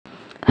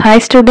Hi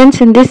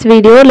students, in this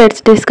video let's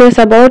discuss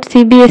about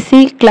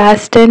CBSE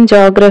Class 10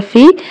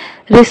 Geography,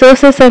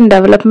 Resources and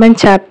Development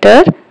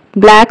chapter,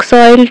 Black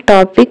Soil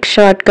topic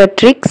shortcut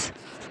tricks.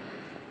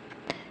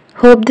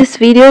 Hope this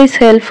video is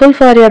helpful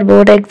for your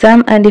board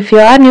exam, and if you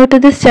are new to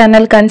this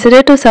channel,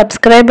 consider to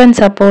subscribe and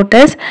support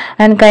us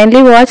and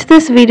kindly watch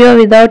this video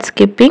without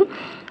skipping.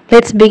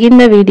 Let's begin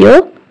the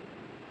video.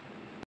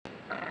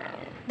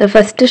 The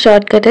first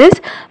shortcut is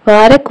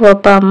Barack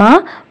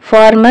Obama,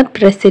 former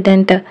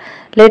president.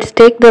 Let's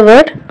take the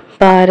word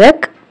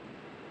Barack.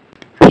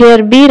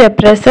 Here B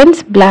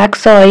represents black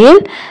soil,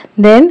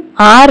 then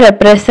R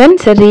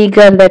represents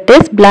Regur, that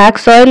is black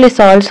soil is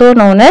also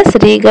known as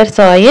Regur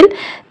soil,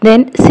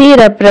 then C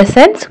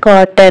represents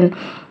cotton.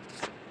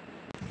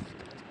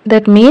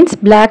 That means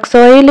black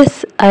soil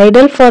is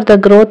ideal for the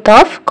growth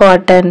of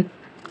cotton.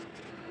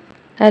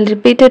 I'll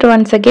repeat it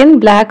once again.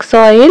 Black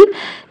soil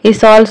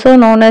is also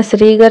known as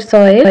Regur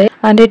soil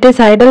and it is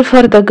ideal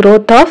for the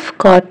growth of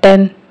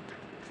cotton.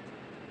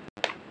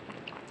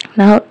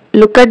 Now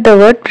look at the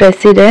word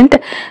president.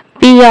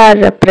 PR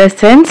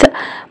represents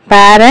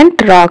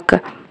parent rock.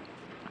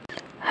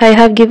 I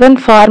have given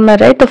farmer,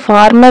 right? The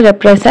farmer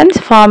represents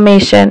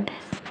formation.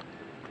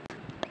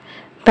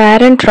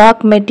 Parent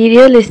rock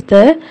material is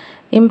the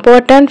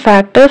important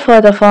factor for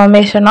the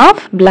formation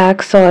of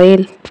black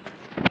soil.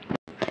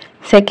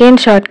 Second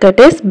shortcut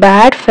is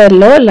bad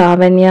fellow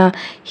Lavanya.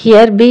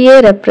 Here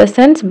BA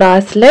represents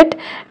basalt,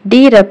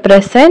 D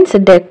represents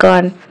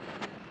Deccan.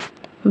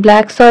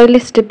 Black soil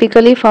is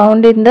typically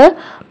found in the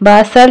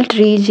basalt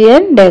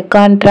region,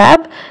 Deccan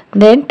Trap.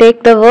 Then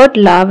take the word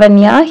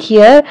Lavanya.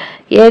 Here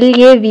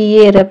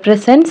LAVA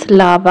represents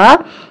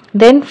lava.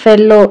 Then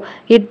fellow,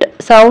 it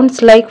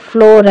sounds like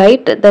flow,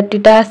 right? That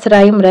it has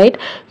rhyme, right?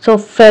 So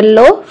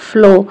fellow,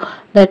 flow,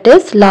 that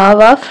is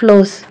lava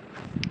flows.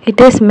 It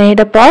is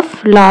made up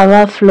of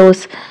lava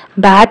flows.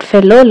 Bad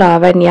fellow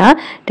Lavanya.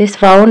 It is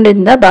found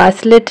in the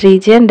basalt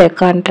region,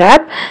 Deccan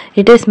Trap.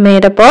 It is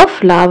made up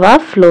of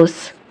lava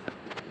flows.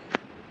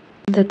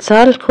 That's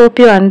all. Hope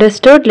you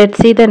understood. Let's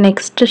see the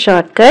next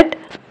shortcut.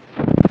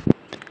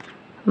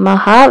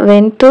 Maha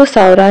went to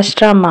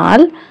Saurashtra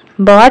Mall,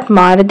 bought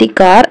Maruti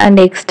car and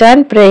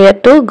extended prayer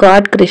to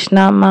God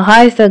Krishna.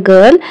 Maha is a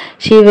girl.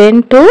 She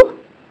went to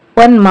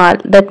one mall.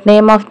 That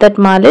name of that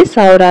mall is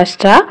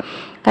Saurashtra,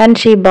 and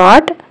she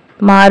bought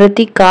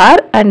Maruti car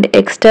and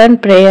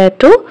extended prayer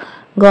to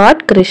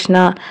God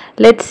Krishna.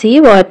 Let's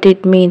see what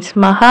it means.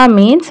 Maha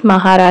means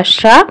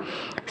Maharashtra.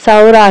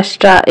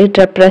 Saurashtra, it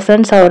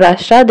represents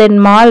Saurashtra.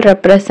 Then Mal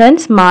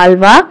represents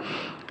Malwa.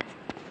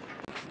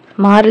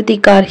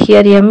 Maruti car,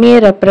 here MA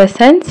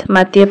represents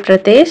Madhya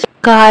Pradesh.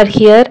 Car,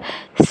 here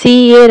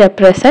CA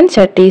represents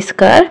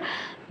Chhattisgarh.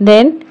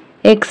 Then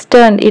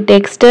extend, it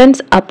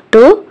extends up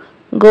to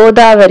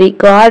Godavari.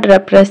 God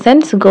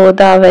represents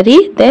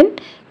Godavari. Then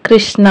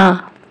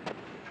Krishna,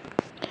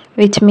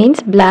 which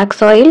means black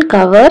soil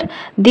cover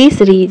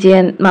this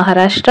region: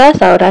 Maharashtra,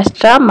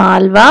 Saurashtra,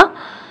 Malwa,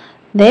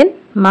 then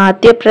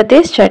Madhya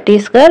Pradesh,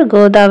 Chhattisgarh,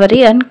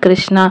 Godavari and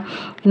Krishna.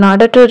 In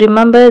order to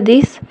remember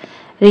these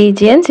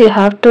regions, you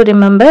have to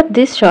remember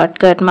this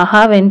shortcut.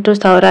 Maha went to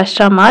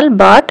Saurashtra Mall,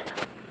 bought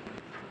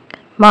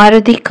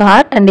Maruti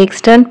car and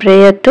extended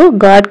prayer to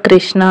God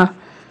Krishna.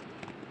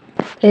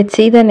 Let's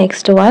see the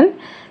next one.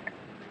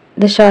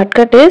 The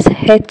shortcut is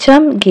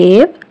HM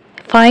gave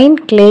fine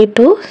clay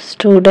to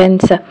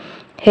students.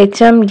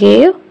 HM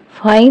gave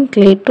fine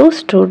clay to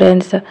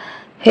students.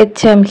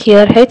 HM,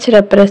 here H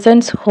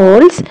represents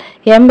holes,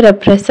 M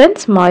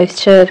represents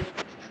moisture.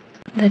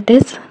 That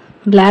is,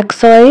 black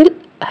soil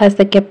has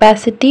the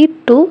capacity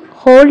to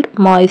hold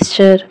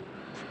moisture.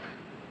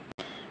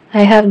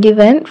 I have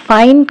given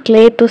fine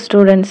clay to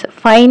students.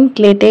 Fine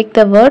clay, take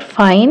the word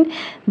fine.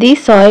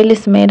 This soil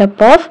is made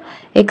up of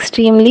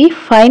extremely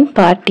fine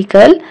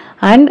particle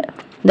and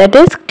that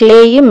is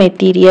clayey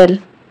material.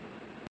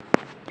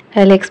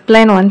 I'll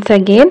explain once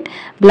again.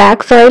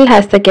 Black soil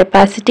has the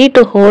capacity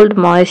to hold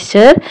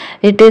moisture.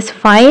 It is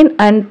fine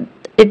and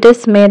it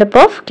is made up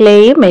of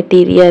clayey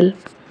material.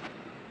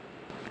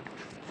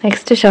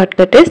 Next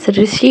shortcut is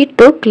Rishi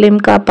took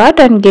Limca part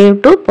and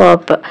gave to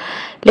Pop.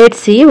 Let's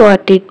see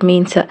what it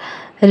means.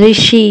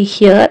 Rishi,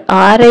 here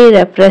RI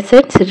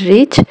represents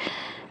rich.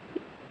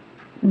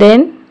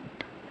 Then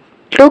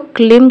took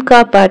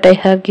Limca part I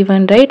have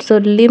given, right? So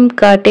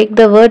Limca, take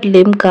the word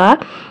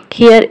Limca.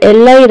 Here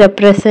Li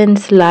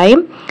represents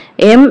lime,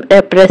 M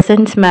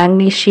represents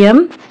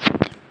magnesium,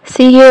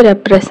 Ca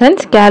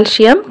represents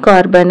calcium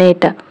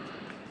carbonate.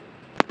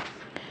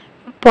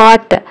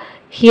 Pot,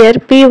 here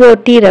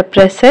POT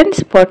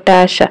represents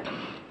potash.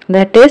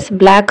 That is,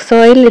 black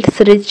soil is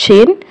rich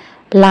in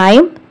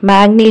lime,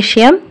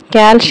 magnesium,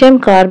 calcium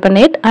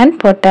carbonate and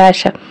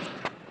potash.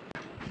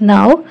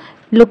 Now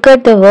look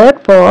at the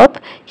word pop.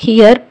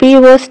 Here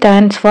PO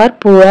stands for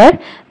poor,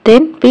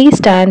 then P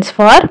stands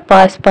for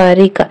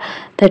phosphoric.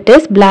 That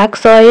is, black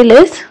soil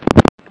is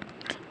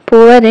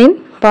poor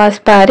in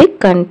phosphoric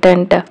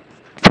content.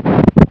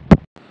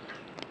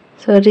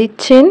 So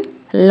rich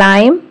in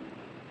lime,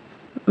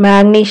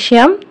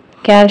 magnesium,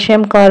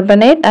 calcium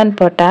carbonate and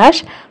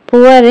potash,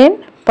 poor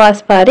in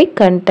phosphoric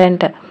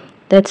content.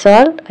 That's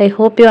all. I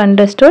hope you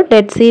understood.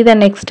 Let's see the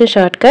next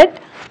shortcut.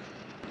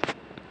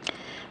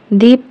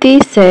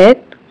 Deepthi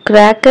said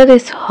cracker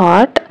is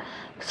hot,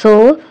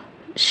 so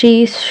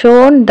she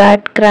shown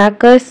that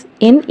crackers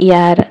in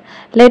air.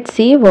 Let's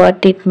see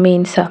what it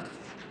means.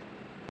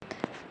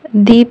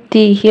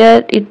 Deepthi,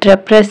 here it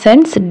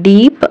represents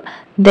deep,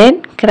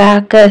 then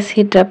crackers,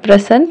 it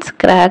represents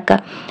crack.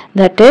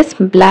 That is,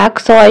 black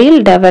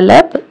soil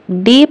develop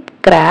deep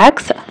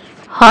cracks.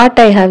 Hot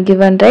I have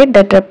given, right?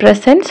 That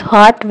represents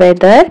hot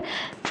weather,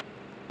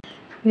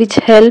 which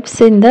helps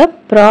in the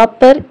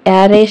proper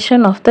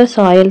aeration of the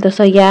soil.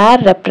 So air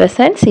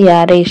represents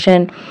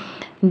aeration.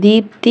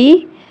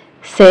 Deepthi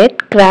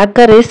said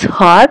cracker is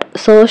hot,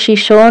 so she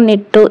shown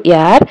it to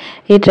air.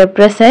 It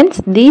represents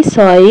the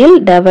soil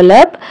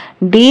develop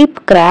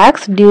deep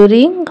cracks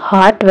during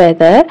hot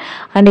weather,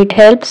 and it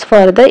helps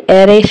for the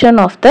aeration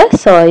of the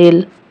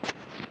soil.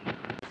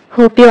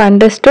 Hope you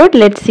understood.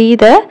 Let's see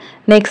the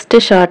next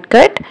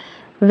shortcut.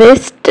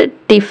 West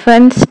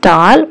tiffin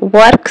stall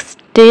works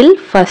till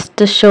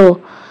first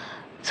show.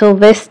 So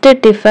West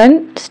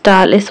tiffin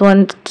stall is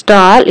one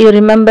stall. You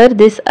remember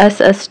this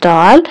as a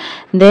stall.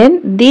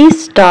 Then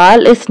this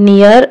stall is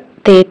near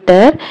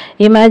theatre.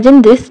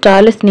 Imagine this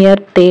stall is near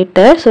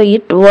theatre. So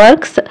it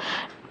works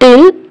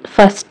till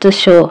first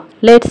show.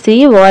 Let's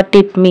see what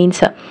it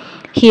means.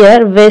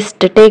 Here West,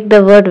 take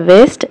the word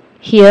West.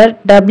 Here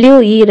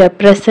WE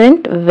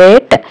represent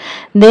wet.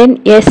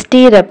 Then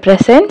ST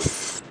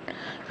represents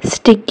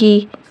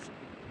sticky.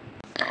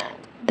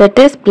 That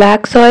is,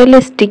 black soil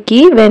is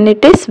sticky when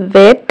it is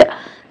wet.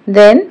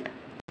 Then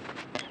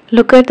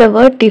look at the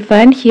word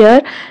tiffin.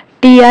 Here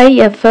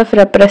TIFF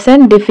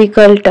represent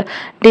difficult.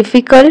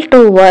 Difficult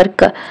to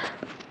work.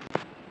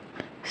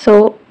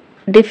 So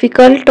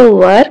difficult to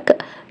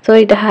work. So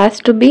it has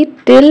to be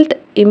tilled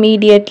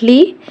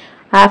immediately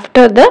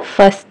after the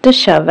first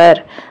shower.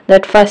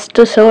 That first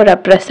show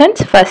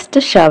represents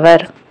first shower.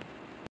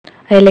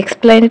 I'll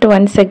explain it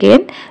once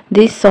again.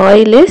 This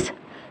soil is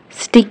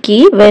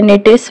sticky when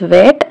it is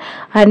wet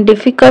and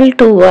difficult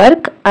to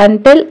work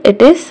until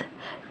it is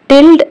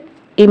tilled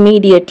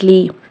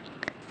immediately,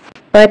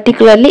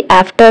 particularly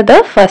after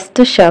the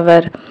first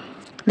shower.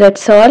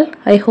 That's all.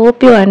 I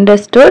hope you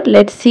understood.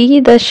 Let's see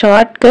the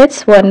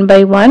shortcuts one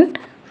by one.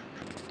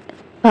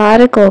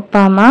 Barack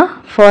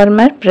Obama,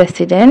 former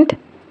president.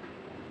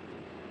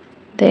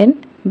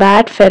 Then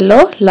bad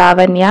fellow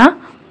Lavanya.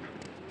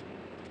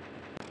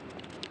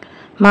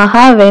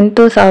 Maha went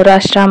to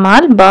Saurashtra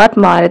Mall, bought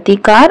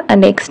Maruti car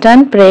and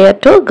extended prayer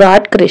to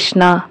God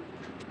Krishna.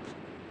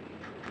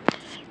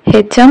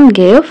 HM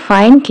gave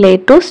fine clay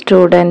to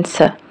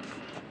students.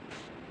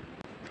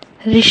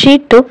 Rishi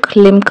took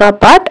limca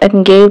pot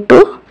and gave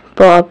to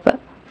Bob.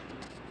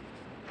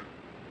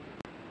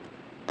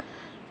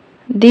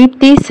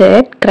 Deepthi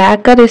said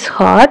cracker is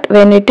hot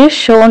when it is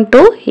shown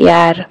to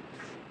air.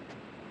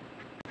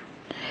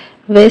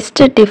 West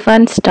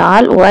tiffin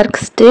stall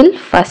works till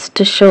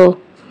first show.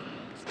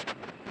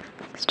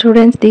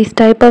 Students, these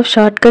type of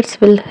shortcuts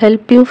will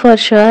help you for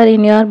sure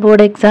in your board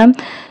exam.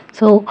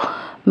 So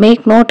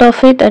make note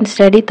of it and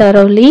study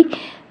thoroughly.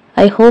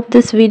 I hope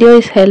this video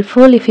is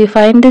helpful. If you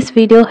find this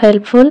video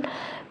helpful,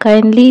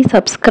 kindly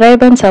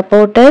subscribe and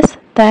support us.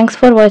 Thanks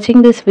for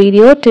watching this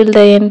video till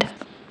the end.